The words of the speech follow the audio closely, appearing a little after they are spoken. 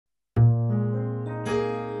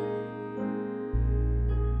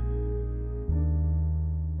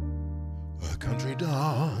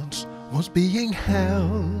dance was being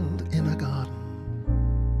held in a garden.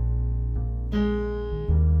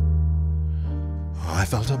 I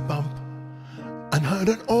felt a bump and heard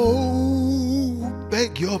an "oh,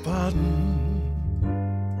 beg your pardon."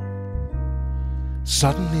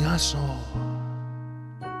 Suddenly I saw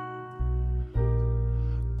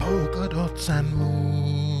polka dots and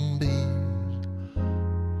moonbeams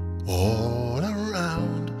all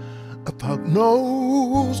around a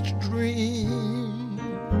pug-nosed dream.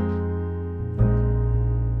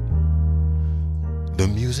 The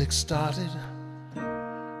music started,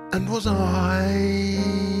 and was I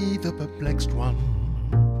the perplexed one?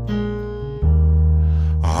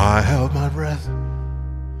 I held my breath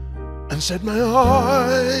and said, "May I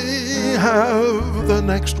have the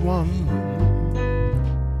next one?"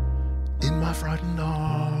 In my frightened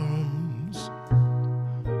arms,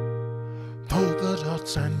 polka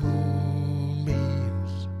dots and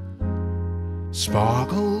moonbeams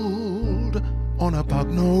sparkled on a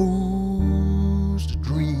pug-nosed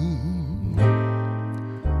dream.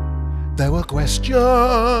 There were questions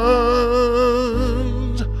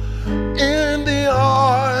in the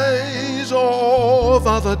eyes of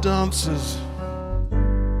other dancers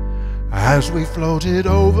as we floated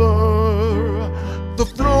over the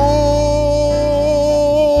floor.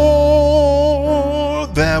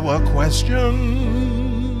 There were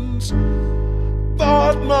questions,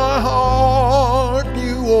 but my heart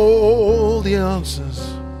knew all the answers,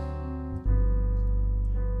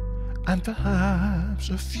 and perhaps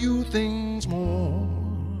a few things more.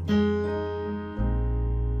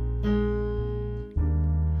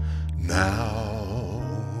 Now,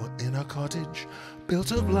 in a cottage built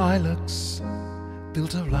of lilacs,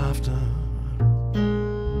 built of laughter,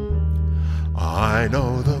 I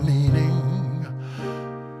know the meaning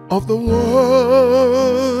of the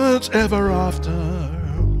words ever after,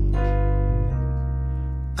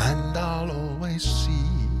 and I'll always see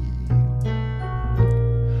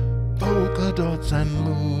polka dots and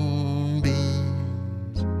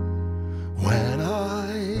moonbeams when I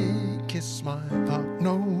kiss my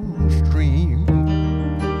pug-nosed dream.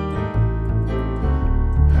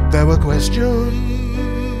 There were questions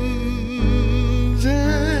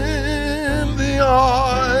in the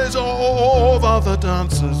eyes of other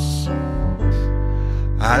dancers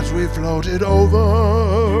as we floated over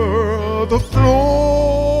the floor.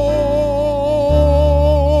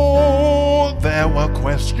 There were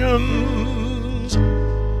questions,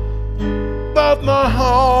 but my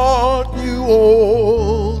heart knew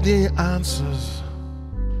all the answers,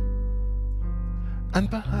 and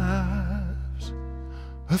perhaps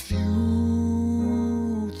a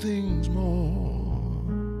few things more.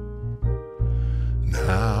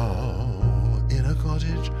 Now, in a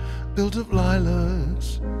cottage built of lilacs,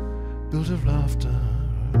 built of laughter,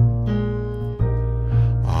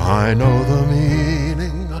 I know the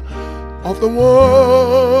meaning of the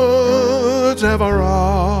words ever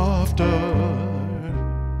after,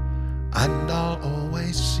 and I'll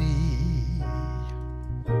always see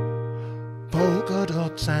polka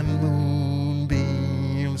dots and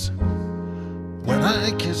moonbeams when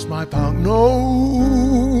I kiss my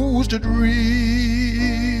pug-nosed dream.